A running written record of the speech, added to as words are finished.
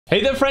Hey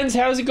there friends,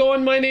 how's it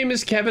going? My name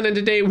is Kevin and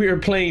today we are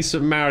playing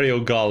some Mario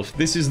Golf.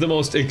 This is the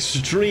most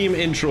extreme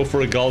intro for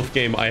a golf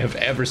game I have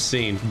ever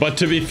seen. But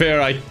to be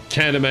fair, I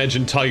can't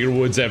imagine Tiger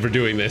Woods ever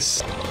doing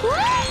this.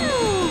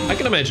 I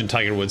can imagine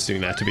Tiger Woods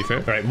doing that, to be fair.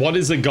 All right, what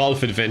is a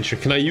golf adventure?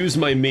 Can I use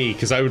my me?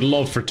 Because I would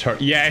love for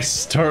Turg.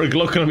 Yes, Turg,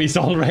 look at him. He's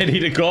all ready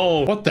to go.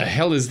 What the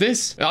hell is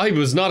this? I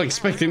was not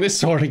expecting this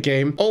sort of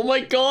game. Oh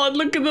my god,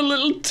 look at the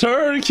little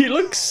Turg. He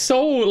looks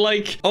so,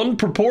 like,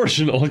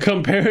 unproportional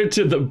compared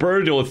to the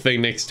Birdo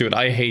thing next to it.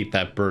 I hate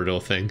that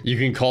Birdo thing. You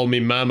can call me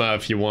Mama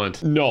if you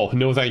want. No,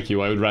 thank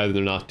you. I would rather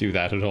not do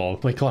that at all. Oh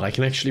my god, I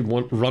can actually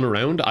run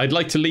around. I'd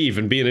like to leave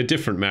and be in a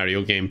different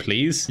Mario game,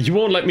 please. You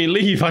won't let me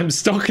leave. I'm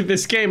stuck in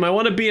this game. I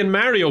want to be in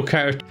Mario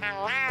Kart.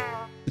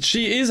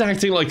 She is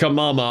acting like a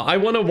mama. I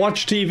want to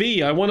watch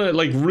TV. I want to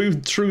like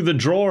root through the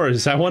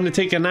drawers. I want to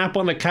take a nap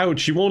on the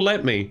couch. She won't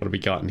let me. What have we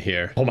got in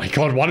here? Oh my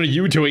god, what are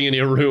you doing in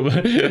your room?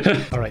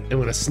 All right, I'm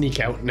gonna sneak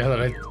out now that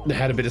I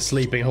had a bit of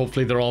sleeping.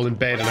 Hopefully they're all in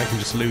bed and I can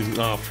just lose.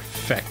 Oh, for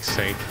feck's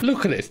sake.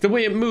 Look at it, the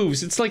way it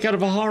moves. It's like out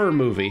of a horror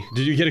movie.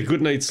 Did you get a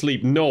good night's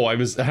sleep? No, I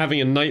was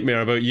having a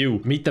nightmare about you.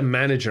 Meet the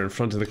manager in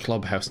front of the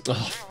clubhouse.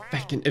 Oh,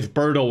 feckin' if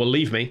Birdo will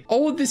leave me.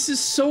 Oh, this is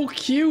so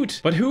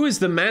cute. But who is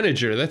the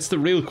manager? That's the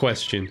real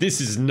question. This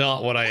is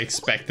not what I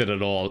expected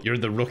at all. You're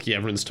the rookie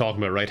everyone's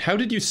talking about, right? How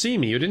did you see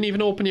me? You didn't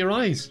even open your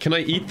eyes. Can I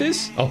eat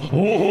this?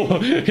 Oh,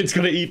 it's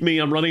gonna eat me.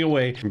 I'm running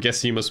away. I'm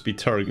guessing you must be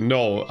Turg.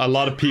 No, a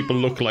lot of people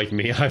look like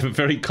me. I have a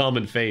very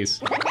common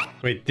face.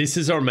 Wait, this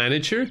is our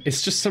manager?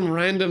 It's just some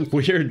random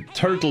weird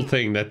turtle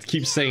thing that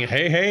keeps saying,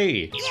 hey,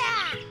 hey.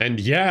 Yeah. And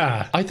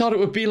yeah, I thought it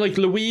would be like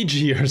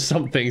Luigi or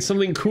something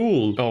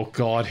cool. Oh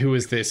God, who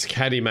is this?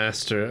 Caddy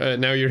Master.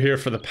 Now you're here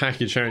for the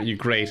package, aren't you?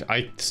 Great.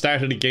 I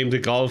started a game to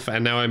golf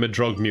and now I'm a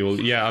drug mule.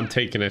 Yeah, I'm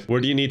taking it.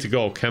 Where do you need to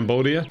go?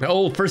 Cambodia?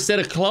 Oh, first set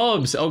of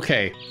clubs.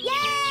 Okay. Yay!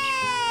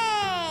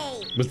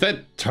 Was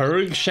that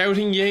Turg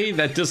shouting yay?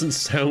 That doesn't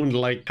sound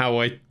like how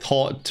I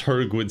thought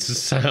Turg would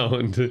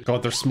sound.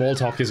 God, their small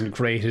talk isn't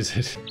great, is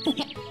it?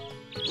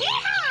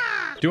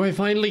 Do I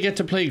finally get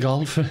to play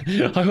golf?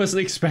 I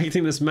wasn't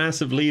expecting this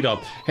massive lead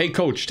up. Hey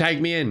coach,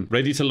 tag me in.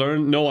 Ready to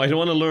learn? No, I don't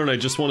want to learn. I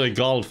just want to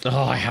golf.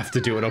 Oh, I have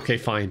to do it. Okay,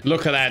 fine.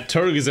 Look at that.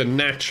 Turg is a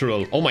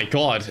natural. Oh my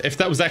god. If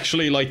that was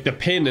actually like the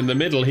pin in the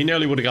middle, he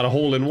nearly would have got a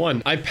hole in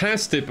one. I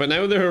passed it, but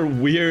now there are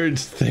weird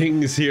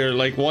things here.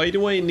 Like, why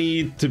do I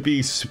need to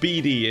be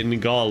speedy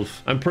in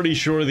golf? I'm pretty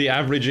sure the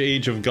average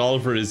age of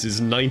golfers is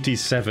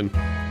 97.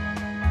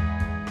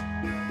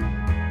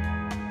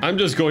 I'm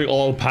just going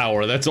all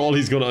power. That's all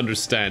he's going to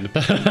understand.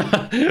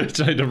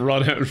 Trying to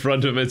run out in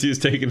front of him as he's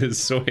taking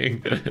his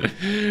swing.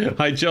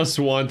 I just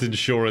want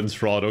insurance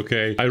fraud,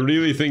 okay? I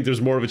really think there's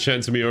more of a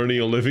chance of me earning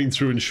a living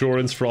through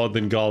insurance fraud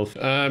than golf.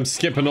 I'm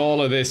skipping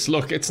all of this.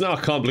 Look, it's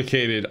not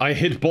complicated. I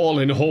hit ball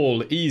in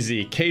hole.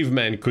 Easy.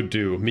 Caveman could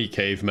do. Me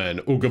caveman.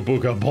 Ooga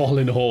booga ball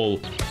in hole.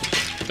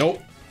 Oh.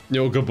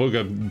 Ooga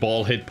booga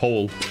ball hit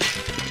pole.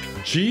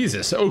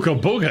 Jesus. Ooga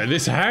booga.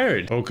 This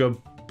hard. Ooga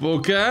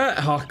Booga?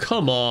 Oh,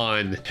 come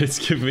on. It's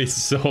giving me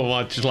so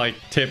much, like,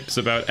 tips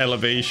about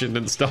elevation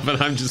and stuff,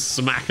 and I'm just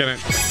smacking it.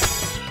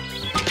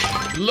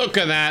 Look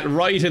at that,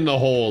 right in the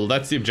hole.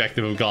 That's the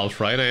objective of golf,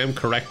 right? I am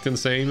correct in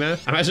saying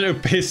that. Imagine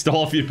how pissed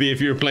off you'd be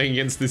if you were playing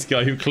against this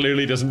guy who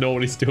clearly doesn't know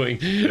what he's doing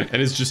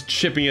and is just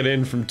chipping it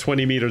in from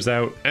 20 meters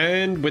out.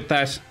 And with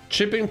that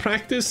chipping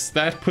practice,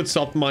 that puts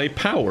up my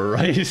power,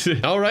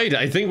 right? All right,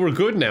 I think we're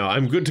good now.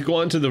 I'm good to go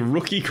on to the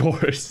rookie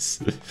course.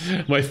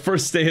 My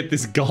first day at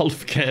this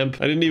golf camp.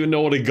 I didn't even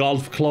know what a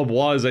golf club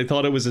was. I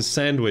thought it was a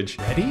sandwich.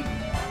 Ready?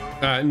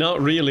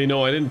 Not really,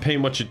 no, I didn't pay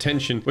much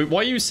attention. Wait, why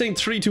are you saying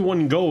 3, 2,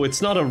 1, go?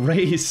 It's not a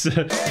race.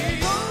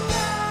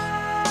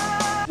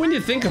 When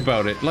you think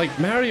about it, like,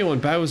 Mario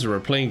and Bowser are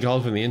playing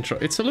golf in the intro.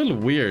 It's a little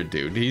weird,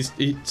 dude. He's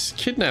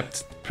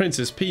kidnapped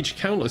Princess Peach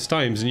countless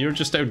times and you're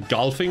just out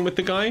golfing with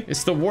the guy?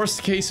 It's the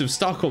worst case of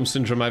Stockholm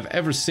Syndrome I've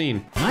ever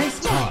seen.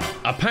 Nice job.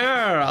 A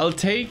pair, I'll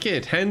take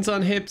it. Hands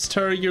on hips,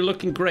 Turg, you're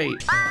looking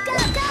great. Go,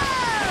 go!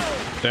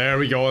 There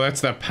we go,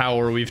 that's the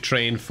power we've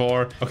trained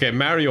for. Okay,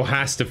 Mario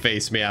has to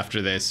face me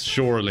after this,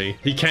 surely.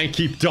 He can't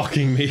keep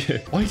ducking me.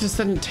 Why does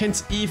that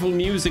intense evil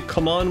music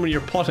come on when you're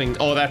putting?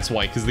 Oh, that's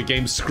why, because the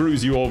game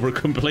screws you over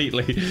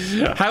completely.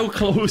 How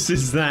close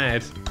is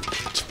that?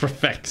 For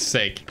feck's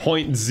sake.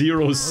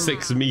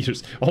 0.06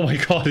 meters. Oh my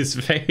god, his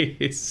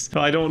face.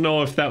 I don't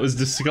know if that was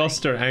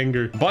disgust or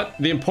anger. But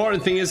the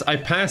important thing is I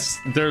passed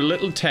their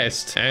little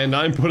test and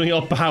I'm putting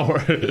up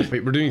power.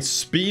 Wait, we're doing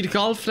speed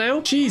golf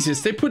now?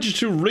 Jesus, they put you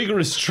through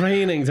rigorous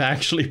training to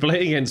actually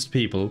play against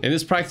people. In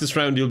this practice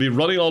round, you'll be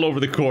running all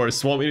over the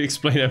course. Want me to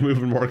explain how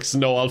movement works?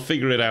 No, I'll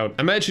figure it out.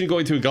 Imagine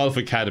going to a golf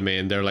academy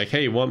and they're like,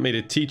 hey, want me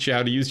to teach you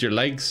how to use your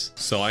legs?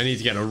 So I need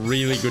to get a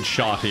really good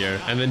shot here.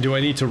 And then do I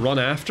need to run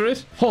after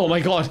it? Oh my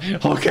god.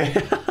 Okay.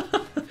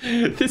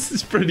 This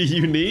is pretty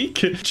unique.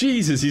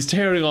 Jesus, he's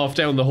tearing off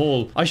down the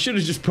hole. I should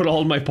have just put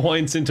all my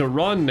points into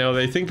run now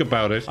that I think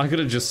about it. I could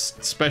have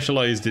just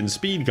specialized in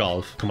speed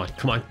golf. Come on,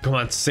 come on, come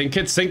on. Sink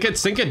it, sink it,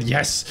 sink it.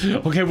 Yes.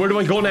 Okay, where do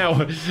I go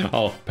now?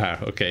 Oh, par.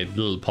 Okay,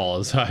 little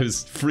pause. I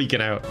was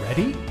freaking out.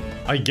 Ready?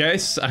 I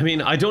guess. I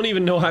mean, I don't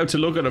even know how to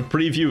look at a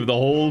preview of the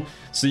hole.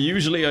 So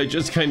usually I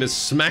just kind of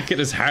smack it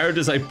as hard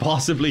as I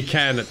possibly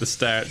can at the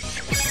start.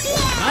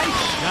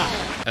 Nice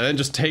shot. And then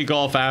just take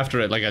off after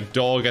it like a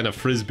dog and a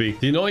frisbee.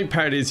 The annoying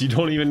part is you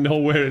don't even know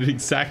where it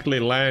exactly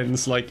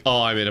lands. Like,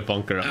 oh, I'm in a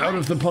bunker. Out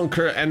of the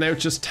bunker, and now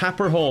just tap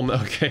her home.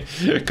 Okay,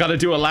 gotta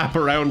do a lap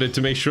around it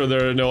to make sure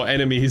there are no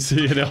enemies,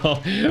 you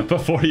know,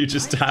 before you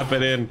just tap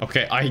it in.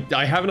 Okay,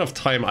 I have enough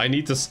time. I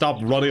need to stop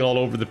running all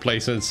over the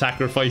place and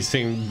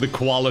sacrificing the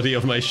quality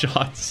of my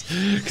shots,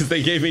 because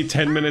they gave me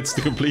 10 minutes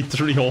to complete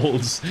 3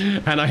 holes,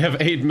 and I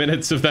have 8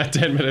 minutes of that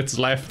 10 minutes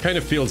left. Kind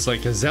of feels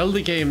like a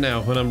Zelda game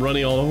now when I'm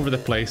running all over the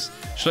place.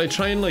 Should I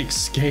try and like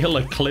scale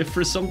a cliff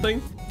or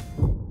something?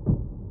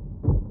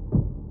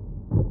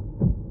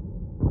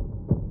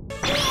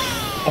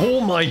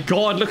 Oh my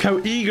god, look how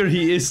eager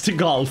he is to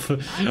golf.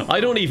 I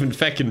don't even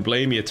feckin'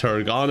 blame you,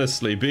 Turg,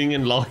 honestly. Being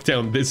in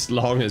lockdown this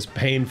long is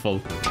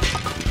painful.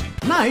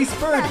 Nice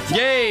birdie.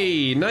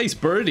 Yay, nice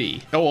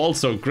birdie. Oh,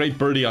 also, great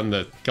birdie on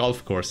the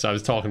golf course. I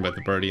was talking about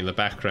the birdie in the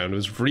background. It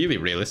was really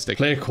realistic.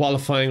 Play a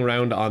qualifying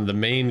round on the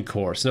main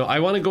course. Now, I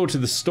want to go to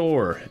the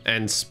store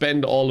and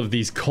spend all of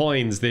these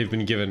coins they've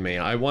been giving me.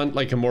 I want,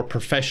 like, a more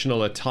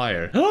professional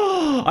attire.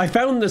 Oh, I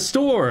found the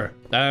store.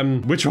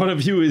 Which one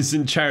of you is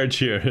in charge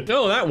here?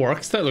 Oh, that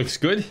works. That looks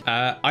good.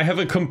 I have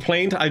a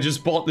complaint. I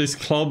just bought this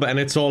club and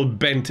it's all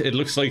bent. It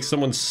looks like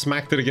someone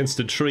smacked it against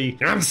a tree.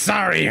 I'm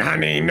sorry,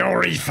 honey. No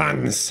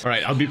refunds. All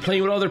right, I'll be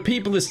playing with other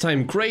people this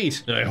time.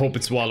 Great. I hope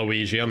it's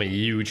Waluigi. I'm a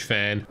huge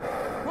fan.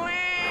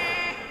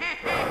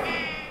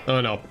 Oh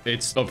no,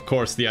 it's of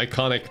course the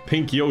iconic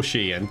Pink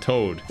Yoshi and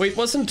Toad. Wait,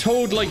 wasn't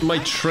Toad like my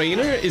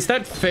trainer? Is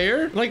that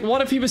fair? Like,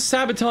 what if he was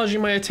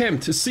sabotaging my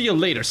attempt? See you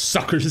later,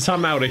 suckers.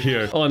 I'm out of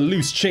here. On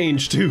loose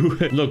change too.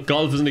 Look,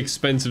 golf is an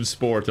expensive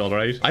sport, all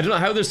right? I don't know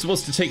how they're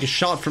supposed to take a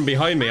shot from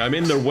behind me. I'm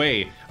in their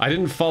way. I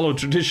didn't follow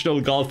traditional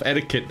golf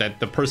etiquette that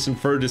the person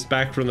furthest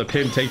back from the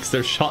pin takes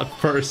their shot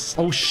first.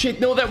 Oh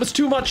shit, no, that was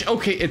too much.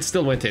 Okay, it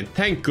still went in.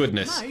 Thank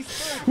goodness.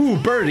 Nice. Ooh,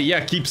 birdie.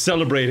 Yeah, keep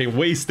celebrating.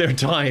 Waste their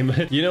time.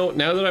 You know,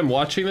 now that I'm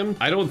watching them,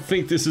 I don't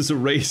think this is a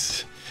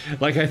race.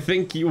 Like, I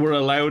think you were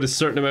allowed a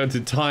certain amount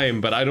of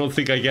time, but I don't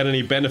think I get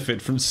any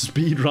benefit from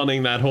speed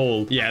running that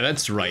hole. Yeah,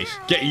 that's right.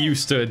 Get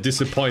used to a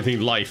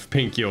disappointing life,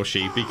 Pink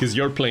Yoshi, because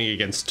you're playing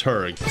against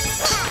Turg.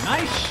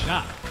 Nice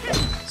shot.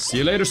 See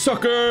you later,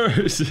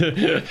 suckers!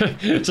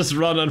 Just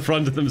run in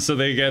front of them so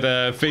they get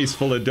a face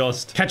full of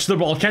dust. Catch the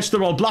ball,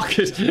 block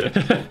it!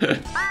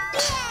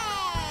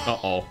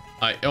 Uh-oh.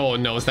 Oh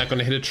no, is that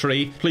gonna hit a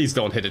tree? Please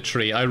don't hit a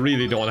tree. I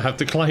really don't want to have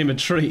to climb a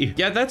tree.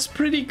 Yeah, that's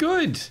pretty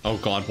good. Oh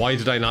god, why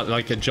did I not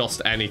like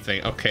adjust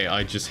anything? Okay,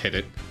 I just hit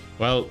it.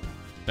 Well,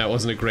 that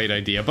wasn't a great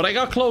idea, but I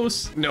got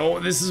close. No,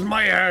 this is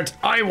my art.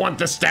 I want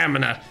the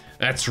stamina.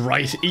 That's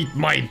right, eat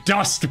my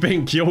dust,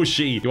 Pink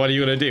Yoshi. What are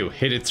you gonna do?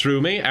 Hit it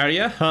through me, are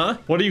you? Huh?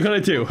 What are you gonna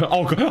do?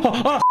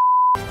 Oh.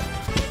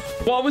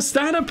 What was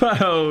that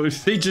about?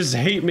 They just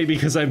hate me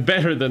because I'm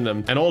better than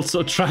them, and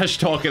also trash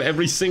talk at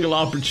every single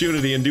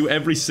opportunity and do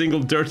every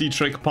single dirty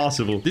trick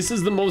possible. This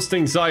is the most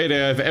anxiety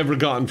I've ever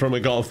gotten from a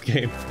golf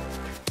game.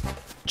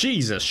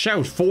 Jesus,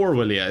 shout 4,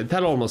 will ya?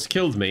 That almost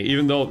killed me,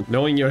 even though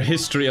knowing your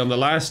history on the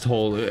last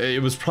hole,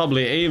 it was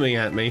probably aiming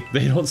at me.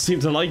 They don't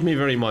seem to like me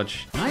very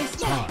much. Nice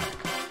par.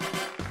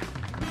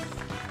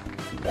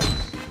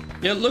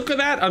 Yeah, look at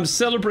that. I'm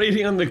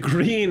celebrating on the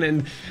green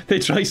and they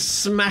try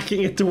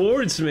smacking it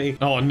towards me.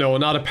 Oh no,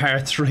 not a par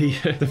 3.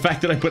 The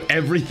fact that I put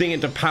everything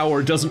into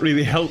power doesn't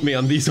really help me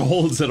on these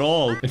holes at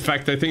all. In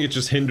fact, I think it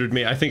just hindered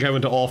me. I think I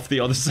went off the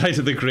other side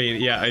of the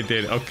green. Yeah, I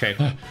did. Okay.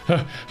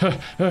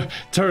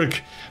 Turg.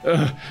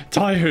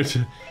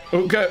 Tired.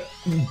 Ooga.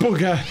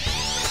 Booga.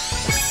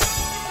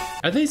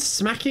 Are they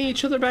smacking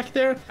each other back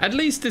there? At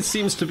least it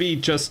seems to be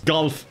just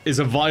golf is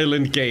a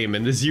violent game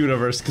in this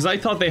universe, because I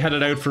thought they had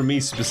it out for me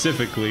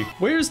specifically.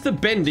 Where's the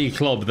bendy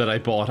club that I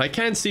bought? I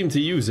can't seem to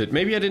use it.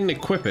 Maybe I didn't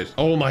equip it.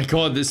 Oh my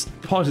god, this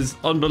putt is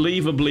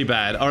unbelievably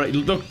bad. Alright,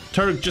 look,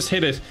 Turg, just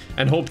hit it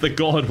and hope that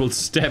God will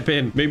step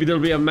in. Maybe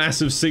there'll be a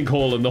massive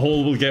sinkhole and the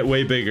hole will get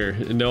way bigger.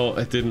 No,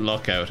 it didn't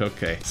luck out.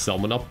 Okay,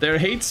 someone up there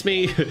hates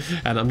me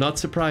and I'm not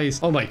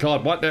surprised. Oh my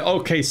god, what?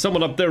 Okay,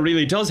 someone up there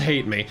really does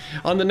hate me.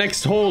 On the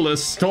next hole, a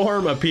storm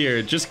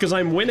appeared just because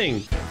I'm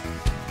winning.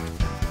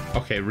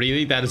 Okay,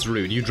 really? That is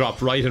rude. You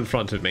dropped right in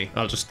front of me.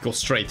 I'll just go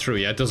straight through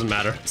you. It doesn't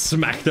matter.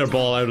 Smack their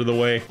ball out of the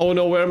way. Oh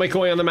no, where am I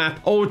going on the map?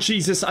 Oh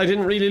Jesus, I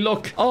didn't really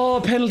look. Oh,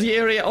 penalty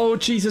area. Oh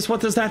Jesus,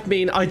 what does that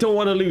mean? I don't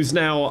want to lose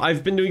now.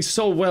 I've been doing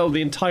so well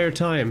the entire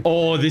time.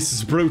 Oh, this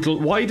is brutal.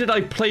 Why did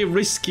I play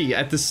risky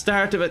at the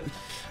start of it?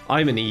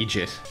 I'm an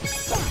idiot.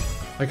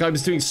 Like, I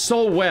was doing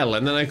so well,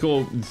 and then I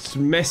go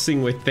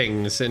messing with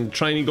things and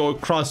trying to go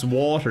across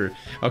water.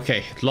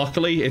 Okay,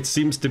 luckily, it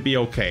seems to be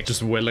okay.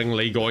 Just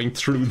willingly going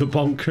through the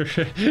bunker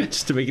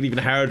just to make it even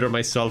harder on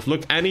myself.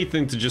 Look,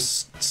 anything to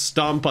just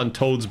stomp on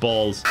Toad's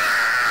balls.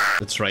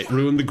 That's right,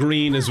 ruin the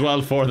green as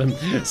well for them.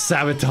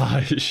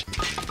 Sabotage.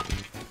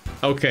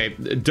 Okay,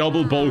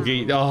 double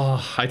bogey.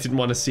 Oh, I didn't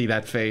want to see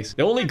that face.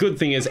 The only good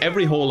thing is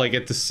every hole I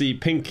get to see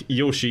Pink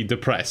Yoshi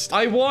depressed.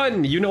 I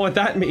won! You know what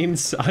that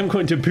means? I'm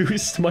going to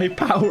boost my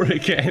power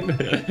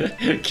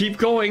again. Keep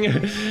going.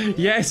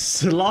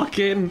 Yes, lock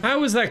in.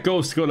 How is that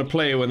ghost going to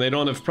play when they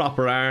don't have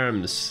proper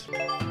arms?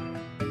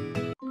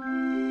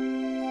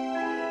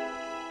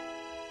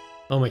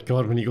 Oh my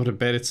god, when you go to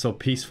bed, it's so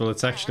peaceful.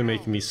 It's actually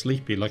making me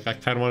sleepy. Like, I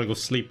kind of want to go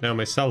sleep now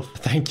myself.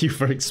 Thank you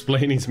for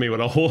explaining to me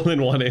what a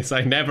hole-in-one is.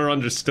 I never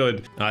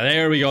understood. Ah,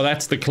 there we go.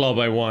 That's the club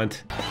I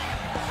want.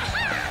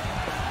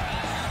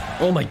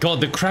 Oh my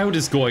god, the crowd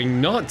is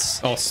going nuts.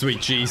 Oh, sweet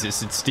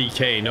Jesus, it's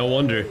DK. No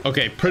wonder.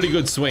 Okay, pretty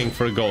good swing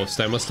for a ghost,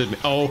 I must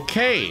admit.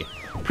 Okay.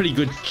 Pretty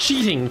good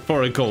cheating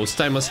for a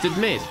ghost, I must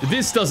admit.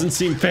 This doesn't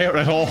seem fair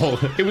at all.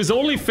 It was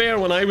only fair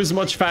when I was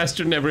much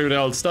faster than everyone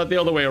else, not the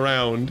other way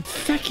around.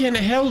 Feckin'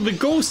 hell, the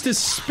ghost is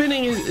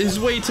spinning his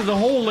way to the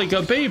hole like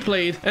a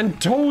Beyblade,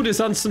 and Toad is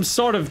on some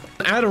sort of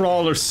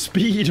Adderall or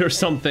speed or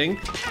something.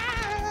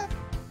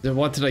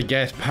 What did I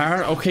get?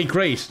 Par? Okay,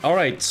 great.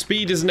 Alright,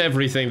 speed isn't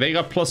everything. They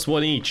got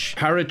 +1 each.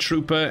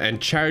 Paratrooper and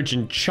Charge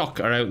and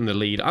Chuck are out in the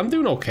lead. I'm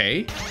doing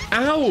okay.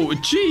 Ow!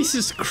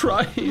 Jesus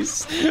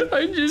Christ!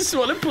 I just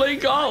want to play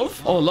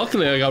golf. Oh,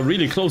 luckily I got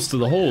really close to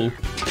the hole.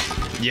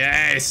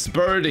 Yes,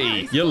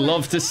 birdie. You'll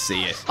love to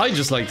see it. I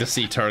just like to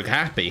see Turg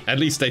happy. At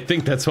least I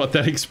think that's what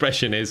that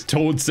expression is.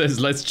 Toad says,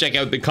 let's check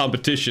out the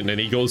competition, and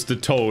he goes to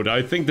Toad.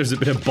 I think there's a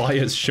bit of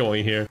bias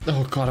showing here.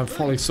 Oh god, I'm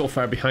falling so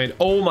far behind.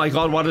 Oh my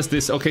god, what is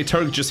this? Okay,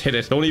 Turg just hit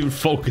it. Don't even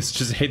focus,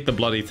 just hit the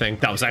bloody thing.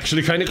 That was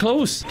actually kind of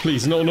close.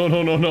 Please, no, no,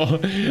 no, no,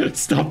 no.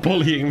 Stop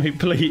bullying me,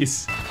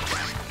 please.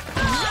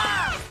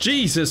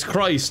 Jesus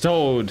Christ,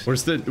 Toad.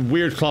 Where's the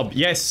weird club?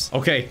 Yes.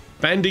 Okay,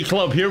 Bandy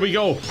Club, here we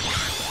go.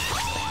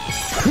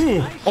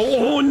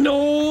 Oh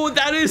no,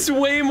 that is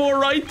way more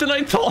right than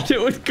I thought it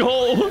would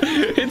go.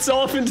 It's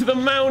off into the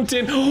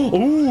mountain.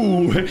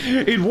 Oh,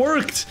 it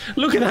worked.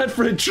 Look at that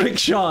for a trick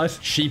shot.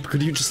 Sheep,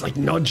 could you just like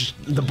nudge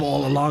the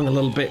ball along a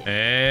little bit?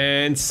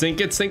 And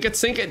sink it, sink it,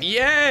 sink it.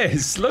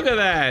 Yes, look at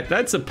that.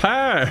 That's a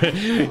par.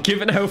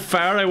 Given how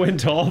far I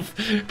went off,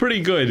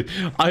 pretty good.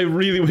 I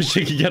really wish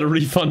I could get a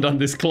refund on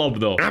this club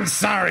though. I'm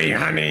sorry,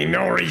 honey, no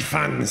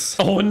refunds.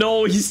 Oh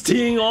no, he's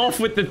teeing off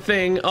with the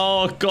thing.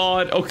 Oh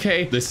god,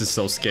 okay. This is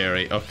so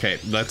scary. Okay,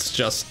 let's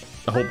just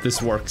hope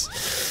this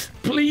works.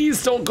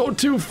 Please don't go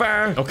too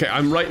far. Okay,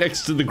 I'm right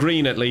next to the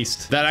green at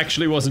least. That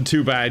actually wasn't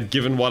too bad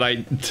given what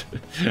I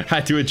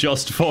had to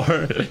adjust for.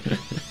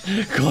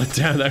 God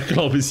damn, that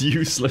club is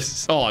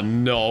useless. Oh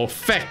no,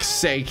 feck's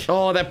sake.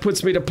 Oh, that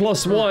puts me to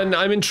 +1.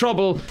 I'm in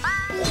trouble.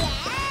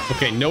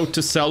 Okay, note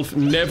to self,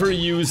 never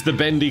use the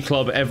bendy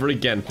club ever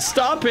again.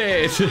 Stop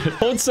it!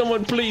 Won't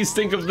someone please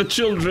think of the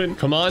children?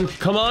 Come on,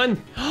 come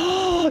on.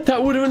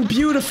 That would have been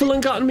beautiful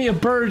and gotten me a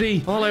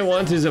birdie. All I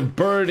want is a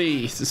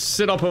birdie to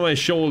sit up on my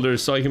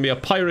shoulders so I can be a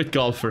pirate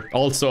golfer.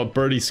 Also, a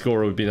birdie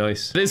score would be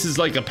nice. This is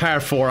like a par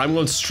 4. I'm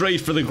going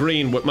straight for the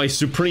green with my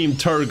supreme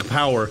Turg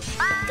power.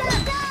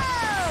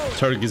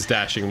 Turg is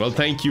dashing. Well,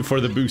 thank you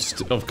for the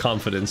boost of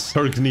confidence.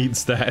 Turg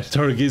needs that.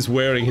 Turg is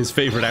wearing his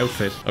favorite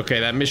outfit. Okay,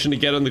 that mission to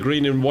get on the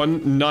green in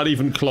 1, not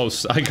even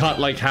close. I got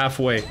like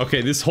halfway.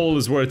 Okay, this hole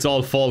is where it's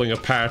all falling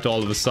apart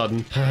all of a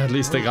sudden. At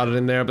least I got it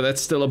in there, but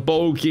that's still a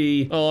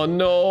bogey. Oh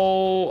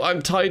no,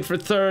 I'm tied for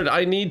 3rd.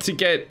 I need to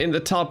get in the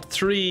top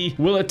 3.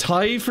 Will a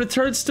tie for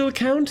 3rd still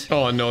count?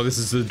 Oh no, this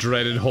is the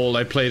dreaded hole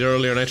I played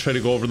earlier and I tried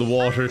to go over the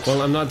water.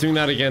 Well, I'm not doing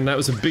that again. That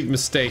was a big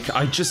mistake.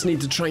 I just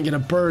need to try and get a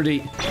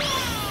birdie.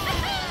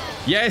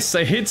 Yes,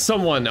 I hit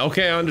someone.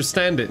 Okay, I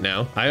understand it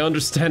now. I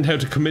understand how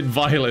to commit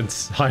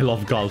violence. I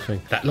love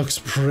golfing. That looks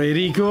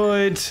pretty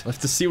good. I'll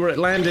have to see where it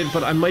landed,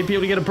 but I might be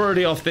able to get a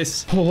birdie off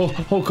this.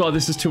 Oh god,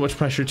 this is too much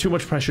pressure. Too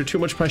much pressure. Too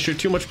much pressure.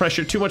 Too much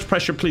pressure. Too much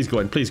pressure. Please go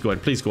in. Please go in.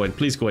 Please go in.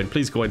 Please go in.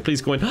 Please go in.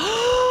 Please go in.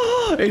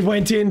 It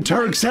went in.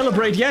 Turg,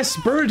 celebrate. Yes,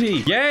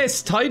 birdie.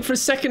 Yes, tied for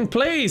 2nd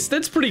place.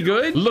 That's pretty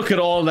good. Look at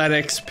all that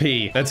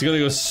XP. That's gonna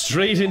go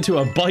straight into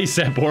a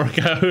bicep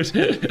workout.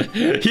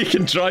 You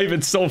can drive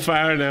it so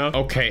far now.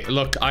 Okay,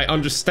 look, I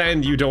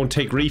understand you don't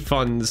take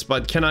refunds,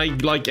 but can I,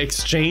 like,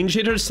 exchange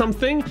it or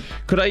something?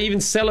 Could I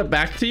even sell it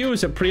back to you?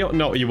 Is it pre-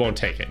 No, you won't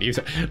take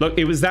it. Look,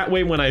 it was that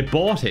way when I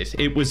bought it.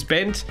 It was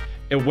bent.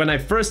 When I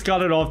first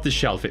got it off the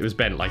shelf, it was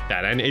bent like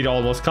that, and it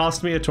almost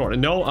cost me a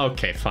torn. No?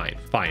 Okay, fine.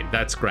 Fine.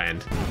 That's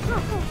grand.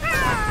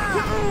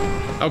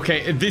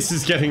 Okay, this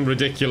is getting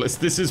ridiculous.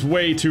 This is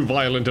way too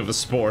violent of a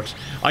sport.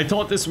 I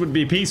thought this would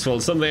be peaceful,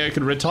 something I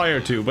could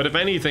retire to, but if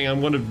anything, I'm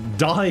going to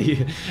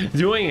die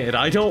doing it.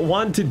 I don't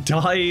want to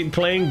die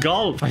playing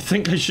golf. I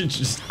think I should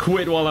just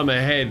quit while I'm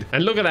ahead.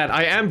 And look at that.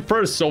 I am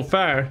 1st so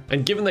far,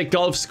 and given that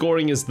golf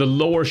scoring is the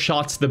lower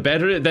shots, the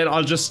better, then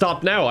I'll just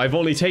stop now. I've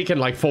only taken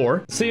like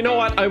 4. So you know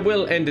what? I will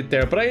will end it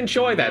there, but I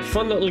enjoy that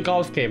fun little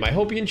golf game. I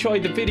hope you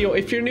enjoyed the video.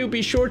 If you're new,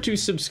 be sure to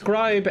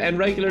subscribe, and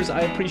regulars,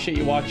 I appreciate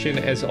you watching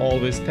as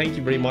always. Thank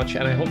you very much,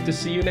 and I hope to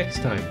see you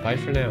next time. Bye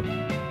for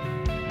now.